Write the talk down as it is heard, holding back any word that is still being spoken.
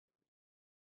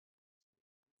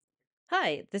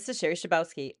Hi, this is Sherry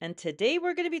Shabowski, and today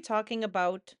we're going to be talking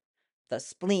about the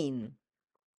spleen.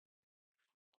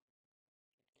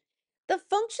 The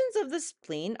functions of the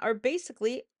spleen are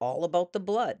basically all about the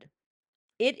blood.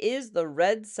 It is the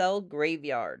red cell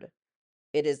graveyard.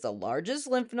 It is the largest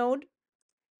lymph node.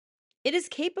 It is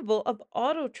capable of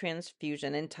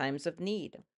autotransfusion in times of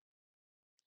need.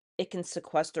 It can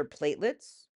sequester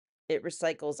platelets. It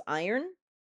recycles iron,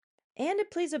 and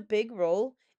it plays a big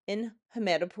role in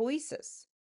hematopoiesis,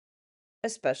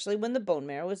 especially when the bone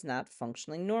marrow is not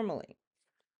functioning normally.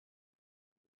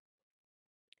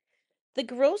 The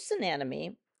gross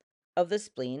anatomy of the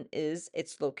spleen is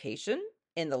its location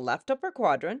in the left upper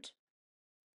quadrant.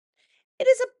 It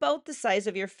is about the size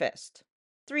of your fist,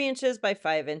 3 inches by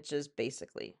 5 inches,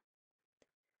 basically.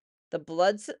 The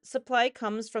blood supply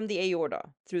comes from the aorta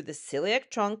through the celiac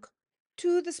trunk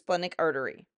to the splenic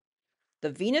artery. The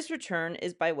venous return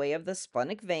is by way of the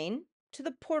splenic vein to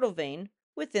the portal vein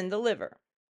within the liver.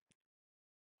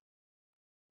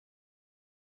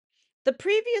 The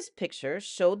previous picture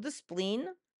showed the spleen,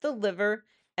 the liver,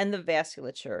 and the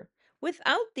vasculature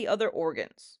without the other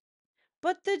organs.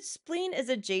 But the spleen is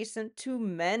adjacent to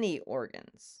many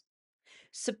organs.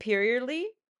 Superiorly,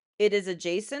 it is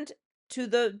adjacent to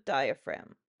the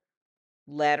diaphragm.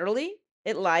 Laterally,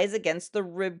 it lies against the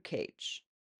rib cage.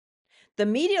 The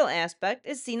medial aspect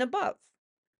is seen above.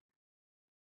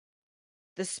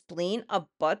 The spleen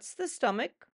abuts the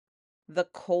stomach, the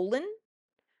colon,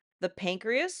 the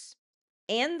pancreas,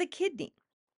 and the kidney.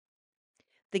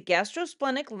 The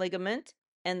gastrosplenic ligament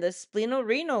and the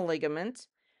splenorenal ligament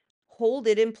hold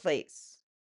it in place.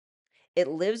 It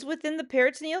lives within the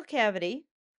peritoneal cavity.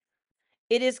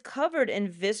 It is covered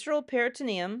in visceral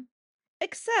peritoneum,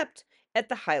 except at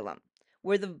the hilum,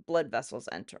 where the blood vessels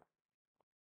enter.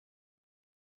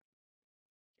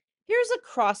 Here's a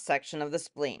cross section of the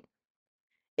spleen.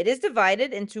 It is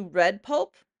divided into red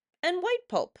pulp and white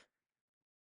pulp.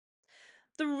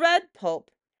 The red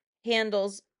pulp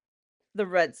handles the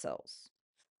red cells.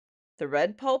 The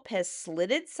red pulp has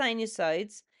slitted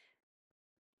sinusoids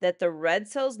that the red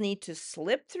cells need to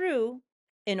slip through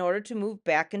in order to move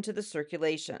back into the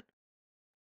circulation.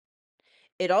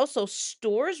 It also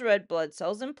stores red blood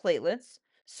cells and platelets,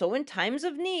 so in times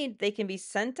of need, they can be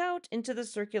sent out into the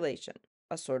circulation,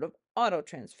 a sort of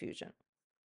autotransfusion.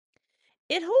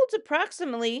 It holds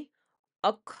approximately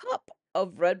a cup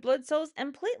of red blood cells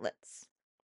and platelets.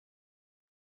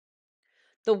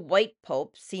 The white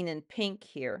pulp, seen in pink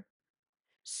here,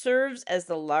 serves as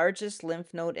the largest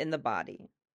lymph node in the body.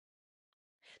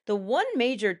 The one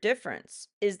major difference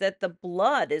is that the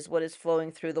blood is what is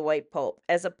flowing through the white pulp,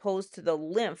 as opposed to the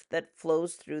lymph that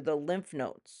flows through the lymph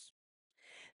nodes.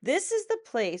 This is the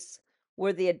place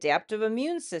where the adaptive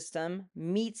immune system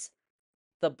meets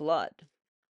the blood.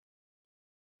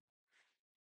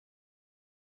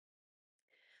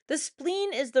 The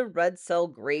spleen is the red cell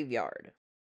graveyard.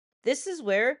 This is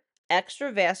where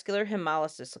extravascular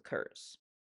hemolysis occurs.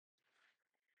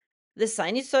 The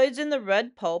sinusoids in the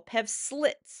red pulp have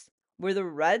slits where the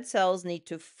red cells need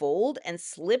to fold and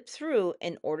slip through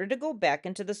in order to go back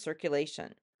into the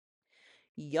circulation.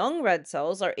 Young red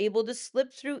cells are able to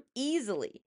slip through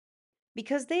easily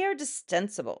because they are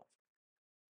distensible.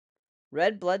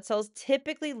 Red blood cells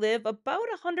typically live about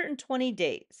 120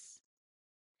 days.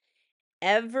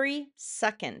 Every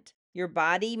second, your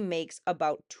body makes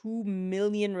about 2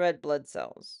 million red blood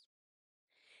cells.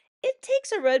 It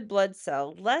takes a red blood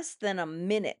cell less than a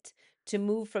minute to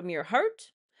move from your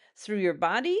heart through your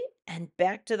body and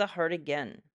back to the heart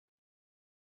again.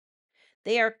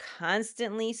 They are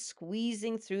constantly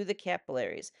squeezing through the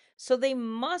capillaries, so they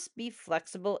must be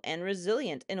flexible and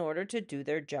resilient in order to do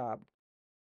their job.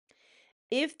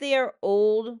 If they are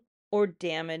old or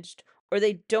damaged, or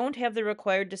they don't have the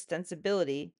required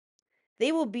distensibility,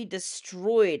 they will be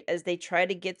destroyed as they try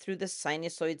to get through the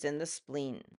sinusoids in the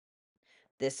spleen.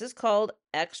 This is called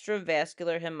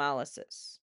extravascular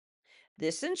hemolysis.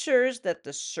 This ensures that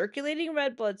the circulating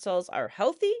red blood cells are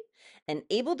healthy and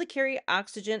able to carry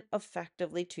oxygen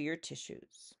effectively to your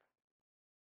tissues.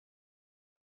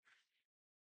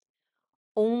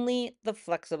 Only the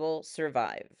flexible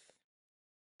survive.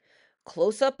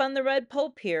 Close up on the red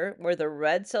pulp here, where the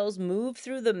red cells move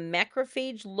through the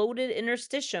macrophage loaded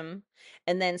interstitium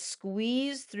and then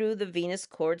squeeze through the venous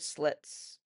cord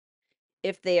slits.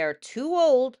 If they are too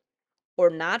old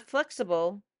or not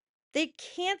flexible, they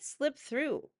can't slip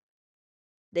through.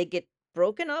 They get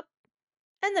broken up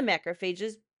and the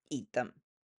macrophages eat them.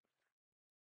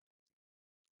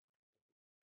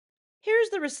 Here's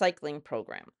the recycling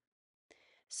program.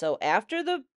 So after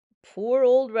the poor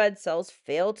old red cells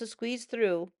fail to squeeze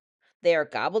through, They are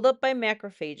gobbled up by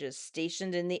macrophages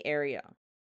stationed in the area.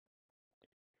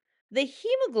 The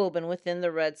hemoglobin within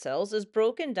the red cells is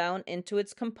broken down into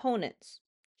its components,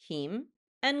 heme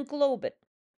and globin.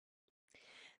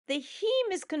 The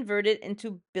heme is converted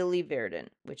into biliverdin,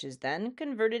 which is then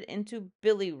converted into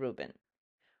bilirubin,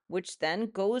 which then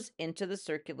goes into the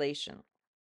circulation.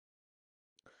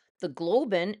 The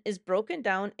globin is broken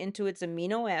down into its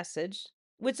amino acids,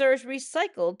 which are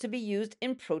recycled to be used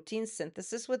in protein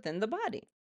synthesis within the body.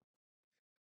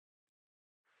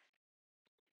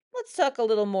 Let's talk a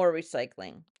little more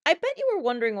recycling. I bet you were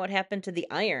wondering what happened to the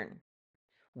iron.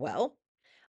 Well,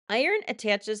 iron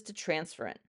attaches to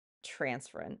transferrin.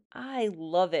 Transferrin. I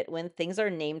love it when things are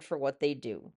named for what they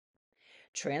do.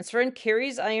 Transferrin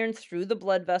carries iron through the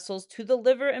blood vessels to the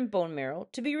liver and bone marrow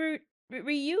to be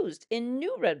reused in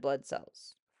new red blood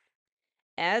cells.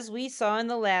 As we saw in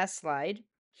the last slide,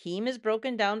 heme is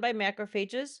broken down by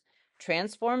macrophages,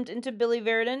 transformed into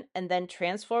biliverdin, and then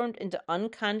transformed into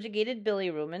unconjugated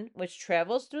bilirubin, which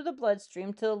travels through the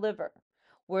bloodstream to the liver,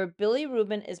 where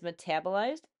bilirubin is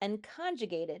metabolized and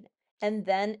conjugated and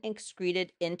then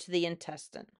excreted into the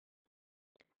intestine.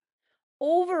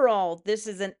 Overall, this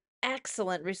is an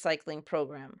excellent recycling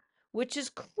program, which is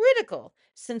critical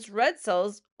since red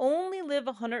cells only live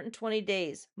 120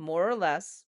 days, more or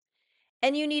less,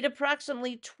 and you need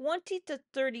approximately 20 to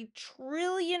 30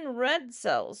 trillion red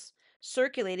cells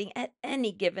circulating at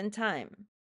any given time,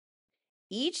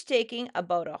 each taking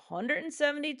about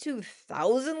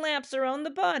 172,000 laps around the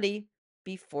body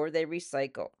before they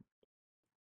recycle.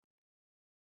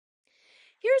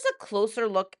 Here's a closer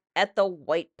look at the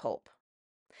white pulp.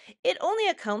 It only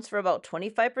accounts for about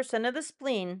 25% of the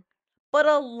spleen, but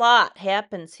a lot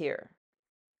happens here.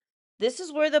 This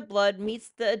is where the blood meets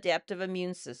the adaptive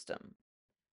immune system.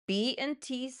 B and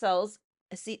T cell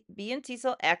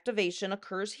activation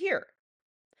occurs here.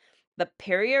 The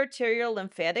periarterial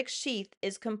lymphatic sheath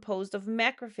is composed of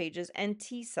macrophages and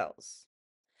T cells.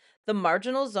 The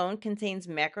marginal zone contains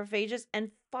macrophages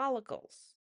and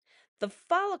follicles. The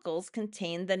follicles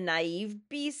contain the naive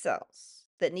B cells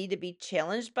that need to be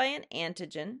challenged by an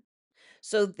antigen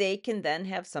so they can then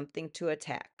have something to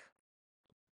attack.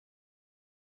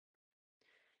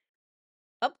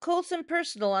 Up close and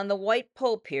personal on the white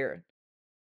pulp here,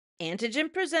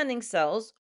 antigen presenting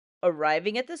cells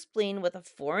arriving at the spleen with a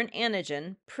foreign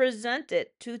antigen present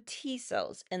it to T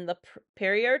cells in the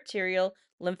periarterial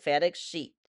lymphatic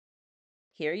sheath.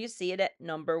 Here you see it at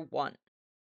number 1.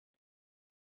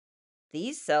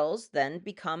 These cells then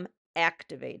become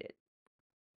activated.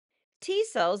 T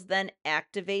cells then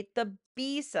activate the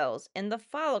B cells in the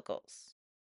follicles,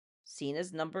 seen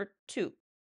as number 2.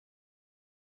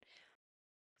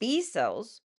 B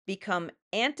cells become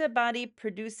antibody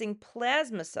producing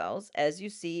plasma cells, as you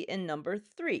see in number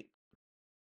 3.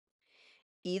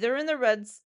 Either in the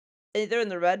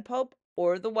red pulp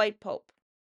or the white pulp.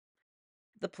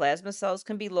 The plasma cells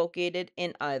can be located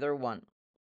in either one.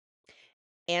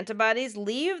 Antibodies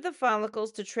leave the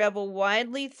follicles to travel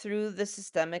widely through the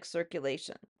systemic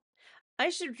circulation. I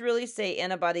should really say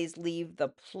antibodies leave the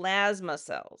plasma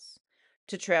cells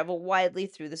to travel widely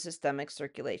through the systemic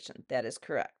circulation. That is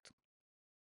correct.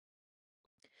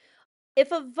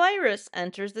 If a virus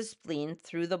enters the spleen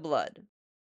through the blood,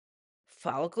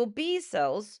 follicle B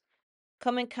cells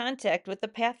come in contact with the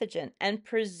pathogen and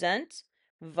present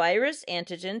virus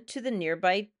antigen to the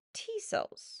nearby T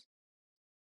cells.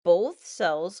 Both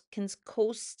cells can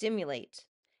co-stimulate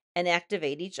and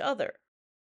activate each other.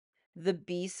 The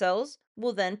B cells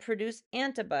will then produce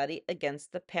antibody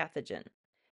against the pathogen.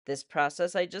 This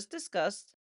process I just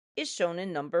discussed is shown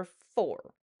in number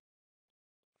 4.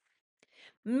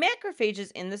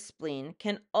 Macrophages in the spleen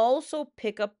can also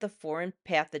pick up the foreign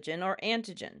pathogen or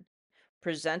antigen,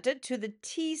 presented to the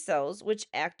T cells, which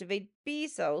activate B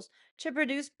cells to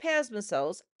produce plasma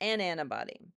cells and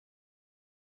antibody.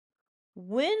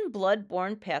 When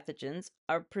blood-borne pathogens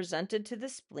are presented to the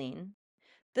spleen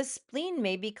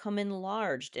may become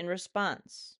enlarged in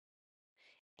response.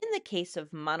 In the case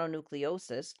of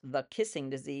mononucleosis, the kissing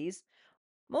disease,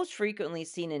 most frequently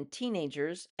seen in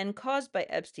teenagers and caused by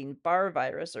Epstein-Barr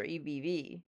virus or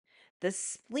EBV, the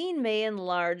spleen may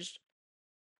enlarge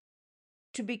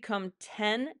to become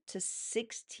 10 to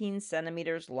 16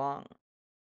 centimeters long.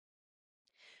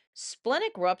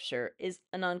 Splenic rupture is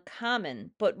an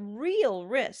uncommon but real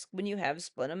risk when you have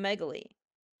splenomegaly.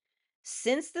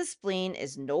 Since the spleen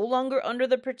is no longer under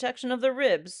the protection of the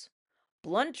ribs,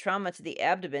 blunt trauma to the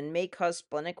abdomen may cause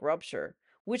splenic rupture,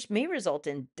 which may result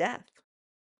in death.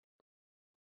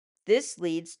 This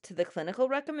leads to the clinical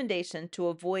recommendation to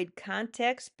avoid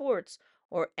contact sports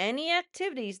or any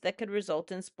activities that could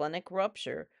result in splenic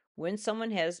rupture when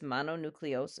someone has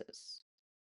mononucleosis.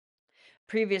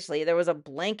 Previously, there was a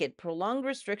blanket, prolonged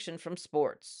restriction from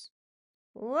sports.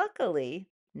 Luckily,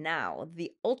 now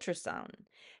the ultrasound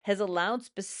has allowed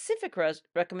specific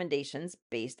recommendations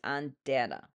based on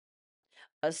data.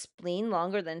 A spleen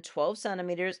longer than 12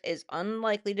 centimeters is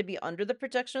unlikely to be under the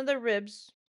protection of the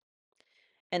ribs,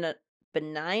 and a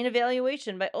benign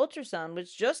evaluation by ultrasound,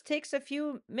 which just takes a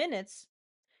few minutes,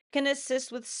 can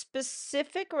assist with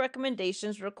specific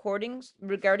recommendations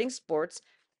regarding sports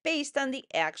based on the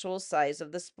actual size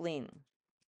of the spleen.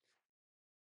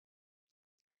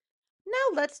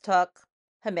 Now let's talk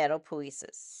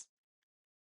hematopoiesis.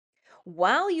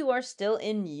 While you are still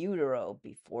in utero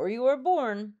before you are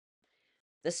born,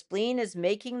 the spleen is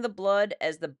making the blood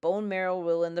as the bone marrow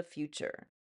will in the future.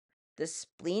 The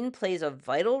spleen plays a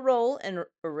vital role in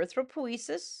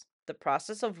erythropoiesis, the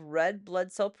process of red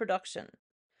blood cell production,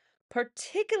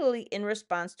 particularly in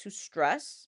response to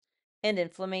stress and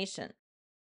inflammation.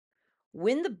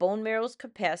 When the bone marrow's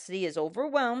capacity is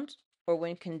overwhelmed, or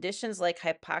when conditions like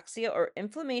hypoxia or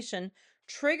inflammation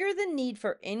trigger the need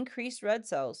for increased red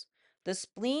cells, the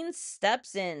spleen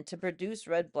steps in to produce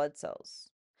red blood cells,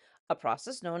 a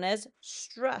process known as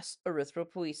stress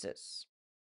erythropoiesis.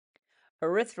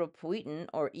 Erythropoietin,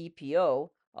 or EPO,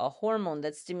 a hormone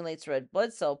that stimulates red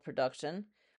blood cell production,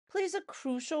 plays a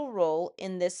crucial role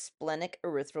in this splenic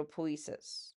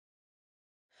erythropoiesis.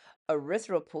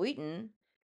 Erythropoietin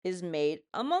is made,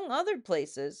 among other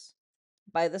places,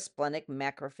 by the splenic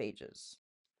macrophages.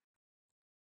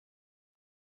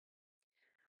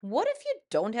 What if you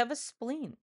don't have a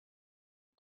spleen?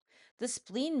 The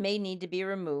spleen may need to be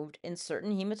removed in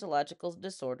certain hematological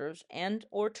disorders and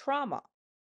or trauma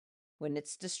when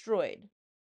it's destroyed.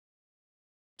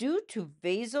 Due to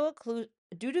vaso-occlusion,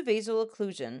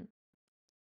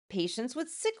 patients with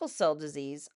sickle cell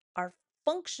disease are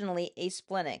functionally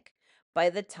asplenic by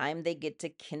the time they get to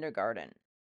kindergarten.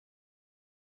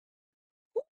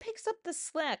 Who picks up the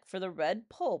slack for the red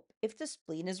pulp if the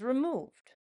spleen is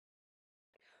removed?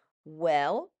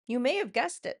 Well, you may have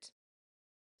guessed it.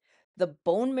 The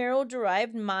bone marrow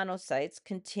derived monocytes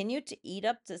continue to eat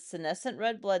up the senescent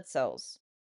red blood cells,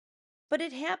 but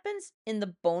it happens in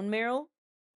the bone marrow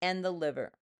and the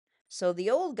liver. So the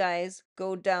old guys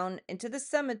go down into the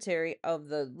cemetery of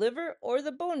the liver or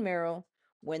the bone marrow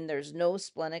when there's no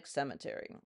splenic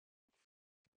cemetery.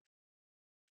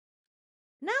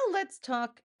 Now let's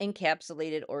talk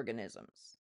encapsulated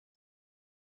organisms.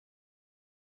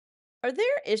 Are there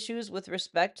issues with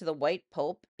respect to the white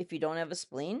pulp if you don't have a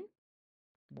spleen?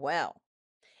 Well,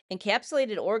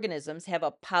 encapsulated organisms have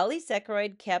a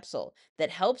polysaccharide capsule that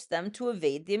helps them to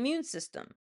evade the immune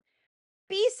system.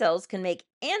 B cells can make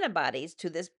antibodies to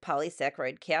this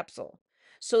polysaccharide capsule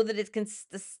so that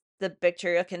the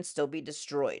bacteria can still be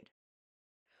destroyed.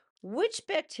 Which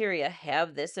bacteria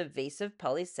have this evasive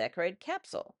polysaccharide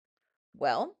capsule?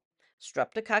 Well,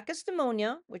 Streptococcus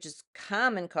pneumonia, which is a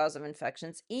common cause of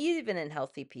infections even in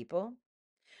healthy people.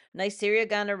 Neisseria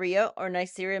gonorrhea or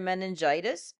Neisseria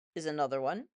meningitis is another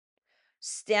one.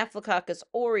 Staphylococcus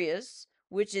aureus,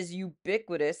 which is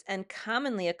ubiquitous and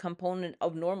commonly a component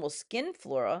of normal skin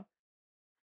flora,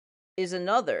 is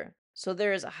another. So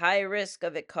there is a high risk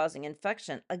of it causing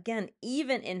infection, again,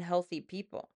 even in healthy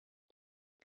people.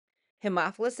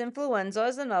 Haemophilus influenza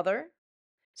is another.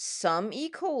 Some E.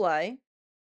 coli,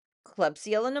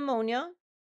 Klebsiella pneumonia,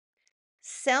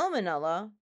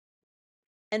 Salmonella,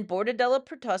 and Bordetella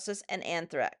pertussis and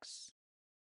anthrax.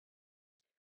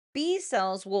 B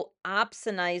cells will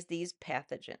opsonize these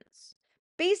pathogens,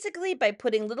 basically by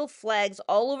putting little flags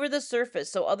all over the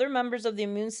surface so other members of the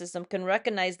immune system can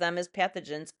recognize them as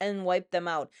pathogens and wipe them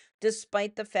out,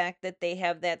 despite the fact that they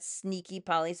have that sneaky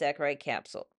polysaccharide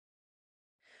capsule.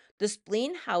 The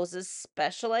spleen houses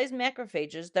specialized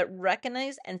macrophages that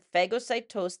recognize and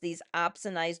phagocytose these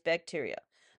opsonized bacteria,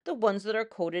 the ones that are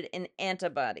coated in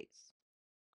antibodies.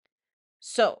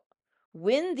 So,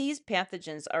 when these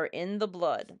pathogens are in the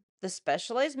blood, the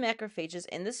specialized macrophages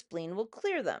in the spleen will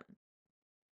clear them.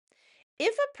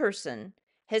 If a person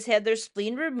has had their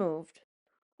spleen removed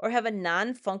or have a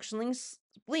non-functioning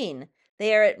spleen,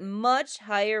 they are at much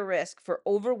higher risk for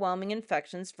overwhelming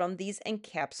infections from these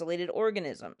encapsulated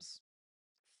organisms.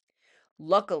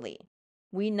 Luckily,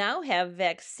 we now have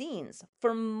vaccines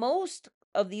for most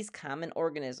of these common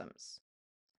organisms.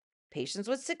 Patients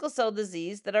with sickle cell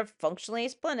disease that are functionally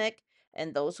asplenic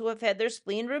and those who have had their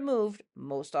spleen removed,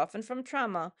 most often from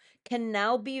trauma, can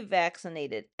now be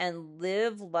vaccinated and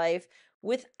live life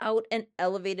without an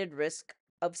elevated risk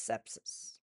of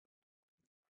sepsis.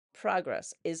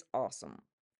 Progress is awesome.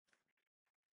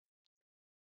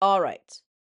 All right.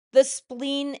 The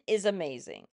spleen is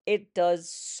amazing. It does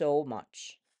so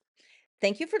much.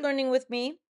 Thank you for learning with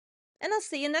me, and I'll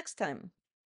see you next time.